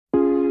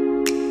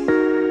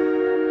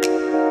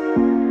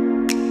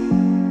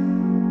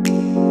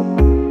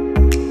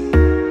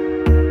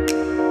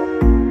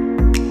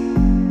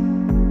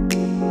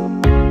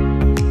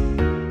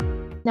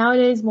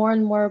nowadays more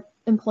and more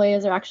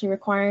employers are actually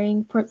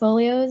requiring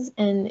portfolios,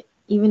 and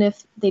even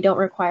if they don't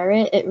require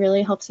it, it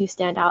really helps you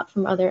stand out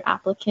from other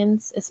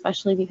applicants,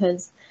 especially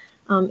because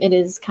it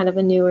is kind of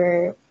a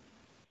newer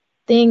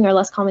thing or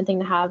less common thing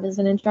to have as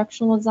an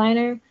instructional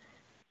designer.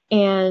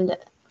 And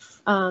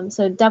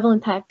so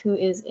Devlin Peck, who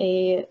is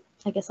a,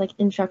 I guess, like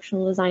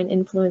instructional design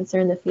influencer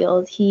in the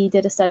field, he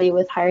did a study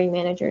with hiring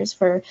managers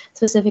for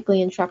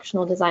specifically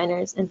instructional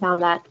designers and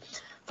found that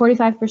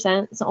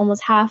 45%, so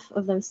almost half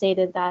of them,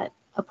 stated that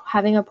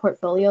having a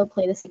portfolio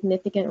played a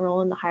significant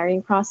role in the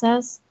hiring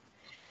process.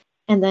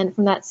 And then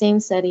from that same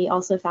study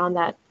also found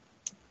that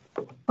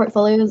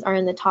portfolios are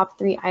in the top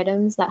 3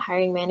 items that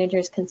hiring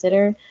managers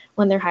consider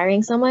when they're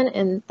hiring someone,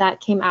 and that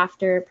came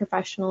after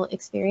professional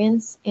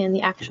experience and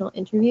the actual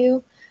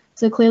interview.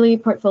 So clearly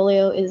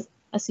portfolio is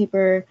a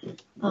super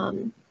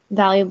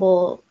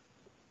valuable,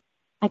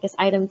 I guess,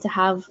 item to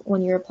have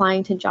when you're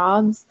applying to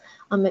jobs.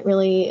 It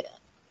really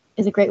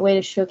is a great way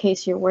to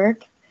showcase your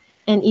work.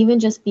 And even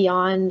just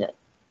beyond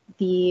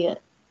the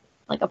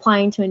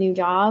applying to a new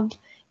job,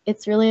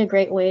 it's really a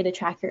great way to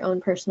track your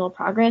own personal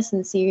progress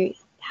and see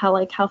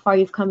how far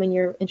you've come in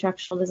your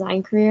instructional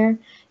design career.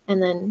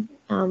 And then,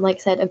 like I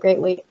said, a great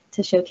way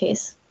to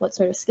showcase what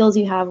sort of skills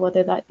you have,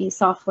 whether that be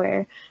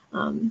software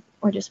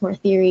or just more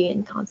theory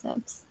and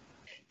concepts.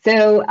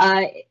 So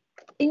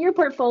in your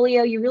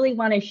portfolio, you really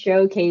want to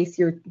showcase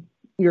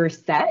your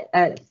set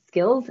of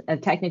skills,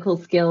 of technical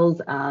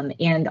skills,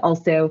 and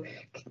also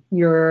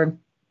your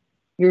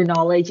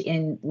knowledge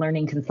in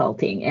learning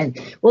consulting. And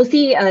we'll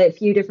see a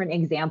few different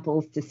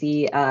examples to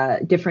see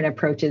different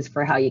approaches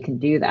for how you can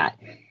do that.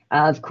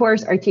 Of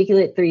course,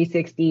 Articulate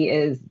 360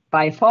 is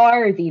by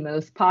far the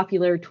most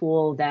popular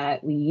tool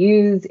that we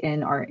use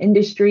in our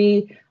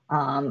industry.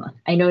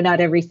 I know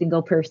not every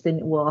single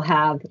person will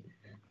have,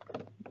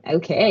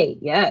 okay,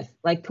 yes,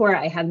 Lectora.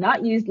 I have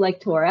not used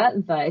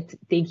Lectora, but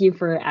thank you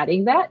for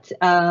adding that.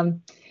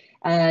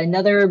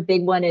 Another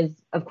big one is,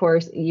 of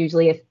course,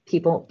 usually if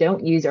people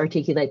don't use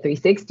Articulate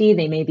 360,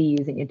 they may be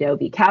using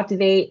Adobe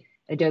Captivate.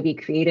 Adobe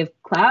Creative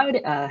Cloud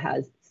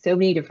has so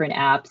many different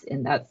apps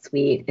in that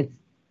suite. It's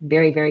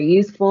very, very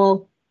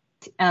useful.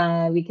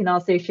 We can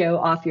also show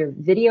off your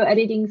video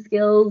editing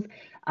skills.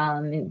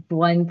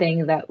 One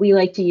thing that we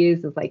like to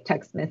use is like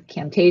TechSmith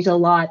Camtasia a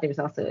lot. There's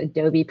also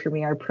Adobe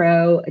Premiere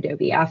Pro,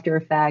 Adobe After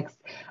Effects.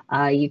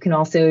 You can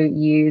also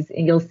use,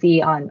 and you'll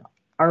see on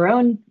our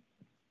own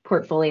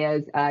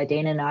portfolios,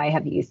 Dana and I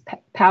have used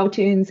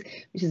Powtoons,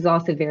 which is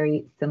also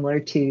very similar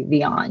to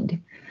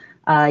Beyond.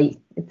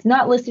 It's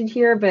not listed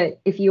here, but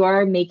if you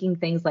are making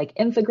things like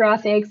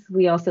infographics,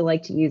 we also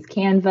like to use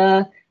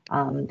Canva.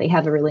 They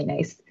have a really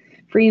nice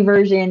free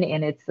version,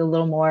 and it's a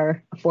little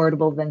more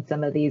affordable than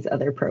some of these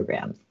other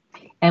programs.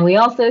 And we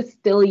also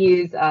still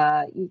use,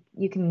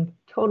 you can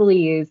totally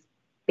use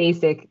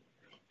basic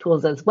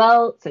tools as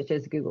well, such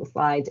as Google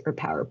Slides or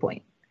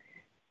PowerPoint.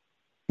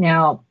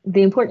 Now,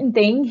 the important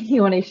thing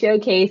you want to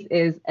showcase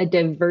is a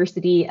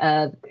diversity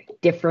of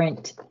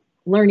different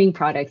learning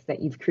products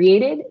that you've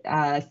created.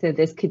 So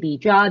this could be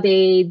job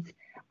aids,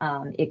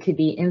 it could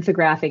be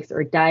infographics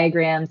or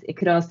diagrams. It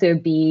could also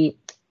be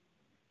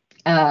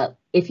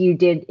if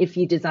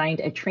you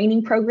designed a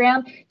training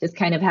program, just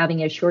kind of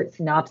having a short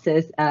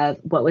synopsis of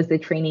what was the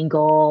training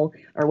goal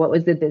or what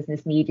was the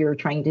business need you were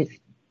trying to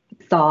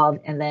solve,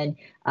 and then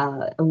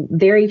a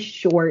very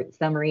short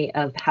summary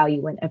of how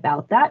you went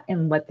about that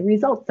and what the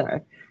results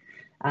are.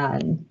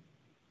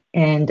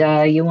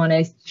 You want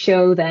to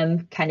show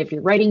them kind of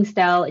your writing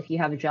style. If you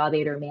have a job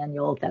aid or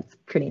manual, that's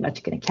pretty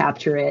much going to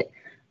capture it.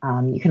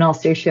 You can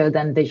also show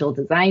them visual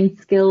design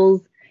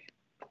skills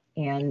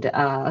and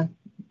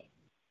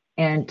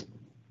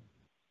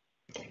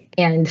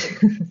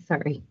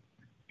sorry.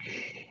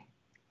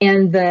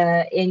 And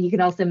you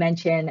can also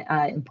mention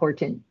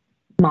important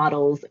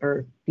models,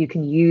 or you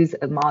can use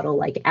a model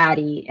like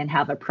Addy and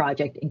have a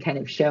project and kind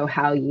of show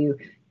how you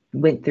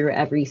went through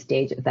every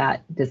stage of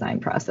that design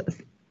process.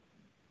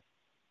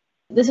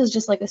 This is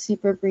just like a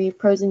super brief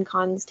pros and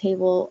cons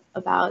table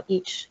about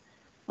each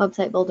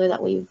website builder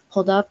that we've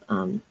pulled up.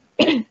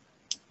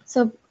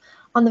 So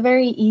on the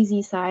very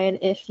easy side,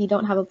 if you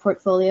don't have a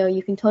portfolio,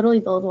 you can totally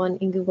build one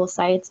in Google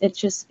Sites.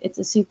 It's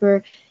a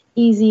super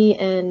easy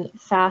and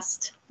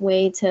fast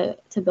way to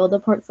build a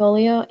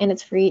portfolio, and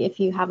it's free if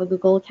you have a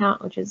Google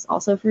account, which is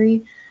also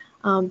free.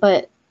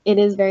 But it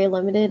is very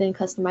limited in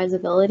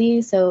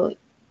customizability. So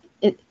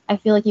I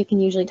feel like you can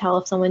usually tell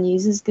if someone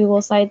uses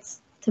Google Sites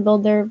to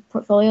build their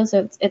portfolio.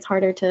 So it's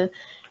harder to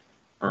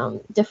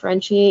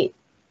differentiate,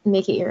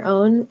 make it your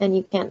own, and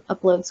you can't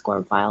upload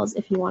SCORM files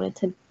if you wanted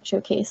to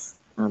showcase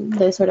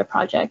those sort of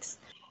projects.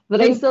 But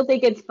I still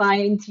think it's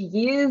fine to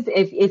use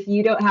if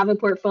you don't have a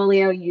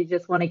portfolio, you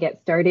just want to get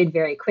started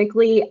very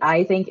quickly.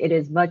 I think it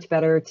is much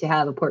better to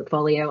have a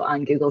portfolio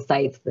on Google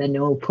Sites than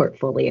no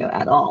portfolio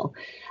at all.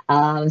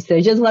 So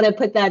just want to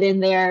put that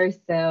in there.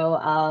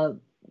 So,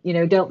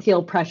 don't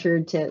feel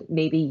pressured to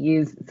maybe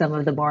use some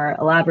of the more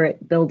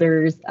elaborate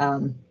builders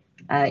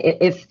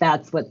if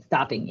that's what's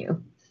stopping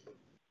you.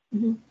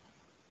 Mm-hmm.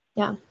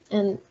 Yeah,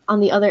 and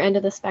on the other end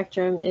of the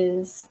spectrum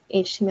is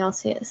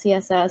HTML,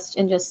 CSS,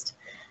 and just,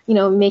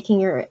 making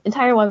your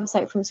entire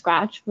website from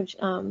scratch, which,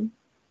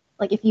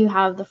 like if you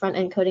have the front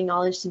end coding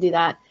knowledge to do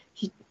that,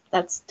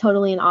 that's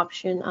totally an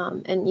option,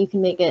 and you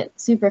can make it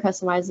super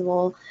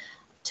customizable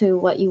to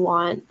what you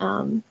want.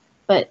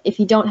 But if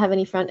you don't have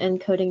any front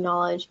end coding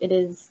knowledge, it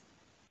is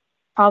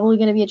probably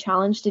going to be a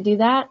challenge to do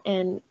that.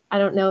 And I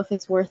don't know if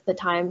it's worth the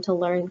time to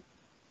learn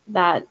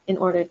that in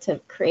order to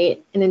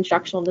create an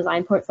instructional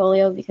design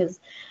portfolio, because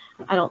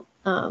I don't,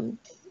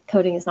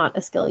 coding is not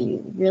a skill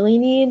you really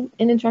need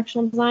in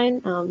instructional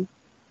design.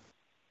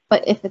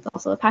 But if it's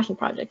also a passion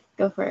project,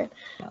 go for it.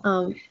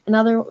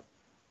 Another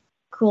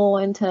cool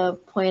one to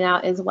point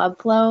out is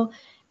Webflow,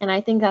 and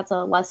I think that's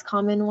a less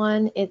common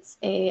one. It's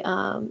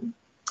it's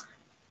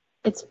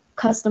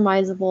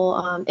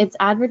customizable. It's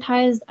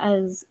advertised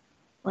as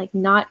like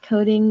not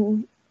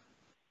coding,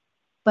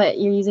 but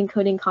you're using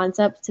coding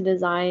concepts to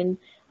design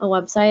a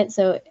website.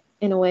 So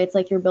in a way, it's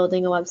like you're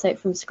building a website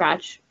from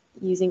scratch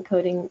using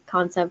coding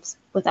concepts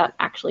without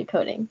actually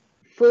coding.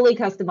 Fully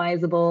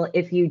customizable.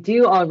 If you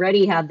do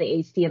already have the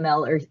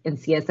HTML and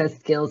CSS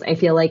skills, I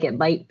feel like it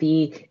might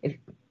be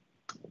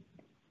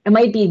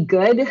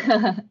good.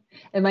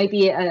 It might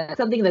be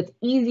something that's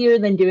easier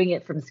than doing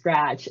it from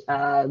scratch,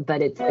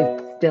 but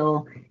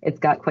it's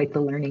got quite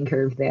the learning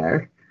curve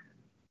there.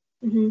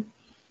 Mm-hmm.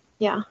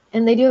 Yeah,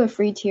 and they do have a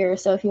free tier,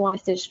 so if you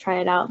wanted to just try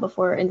it out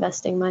before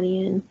investing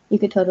money in, you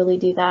could totally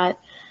do that.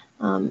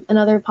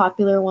 Another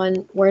popular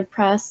one,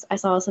 WordPress. I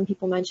saw some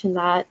people mention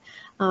that.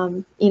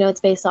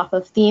 It's based off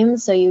of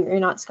themes, so you're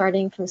not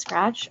starting from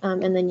scratch,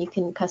 and then you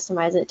can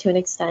customize it to an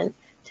extent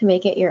to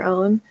make it your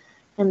own.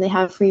 And they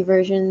have free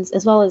versions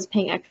as well as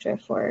paying extra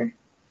for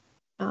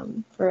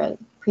a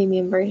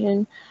premium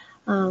version.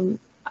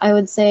 I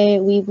would say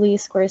Weebly,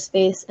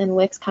 Squarespace, and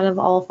Wix kind of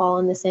all fall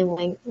in the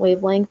same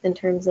wavelength in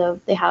terms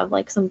of they have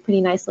like some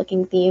pretty nice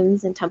looking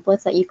themes and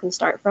templates that you can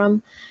start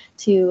from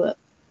to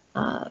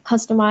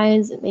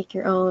customize and make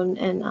your own.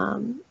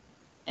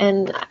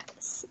 And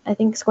I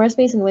think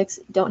Squarespace and Wix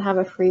don't have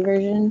a free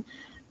version,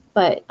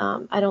 but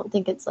I don't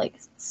think it's like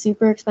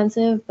super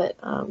expensive, but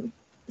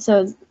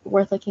so it's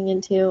worth looking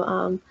into.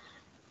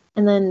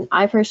 And then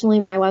I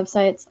personally, my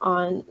website's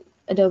on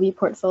Adobe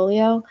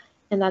Portfolio,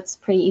 and that's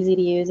pretty easy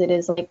to use. It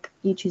is like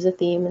you choose a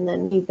theme and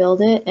then you build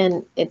it,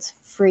 and it's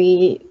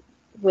free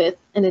with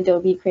an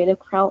Adobe Creative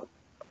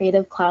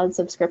Cloud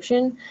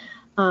subscription.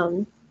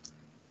 And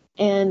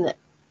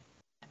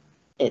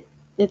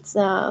it's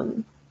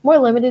more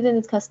limited in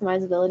its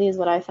customizability is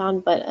what I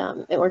found, but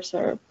it works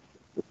for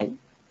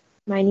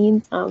my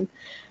needs.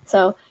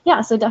 So yeah,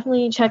 so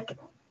definitely check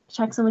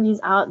some of these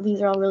out.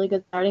 These are all really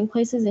good starting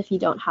places if you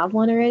don't have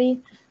one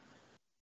already.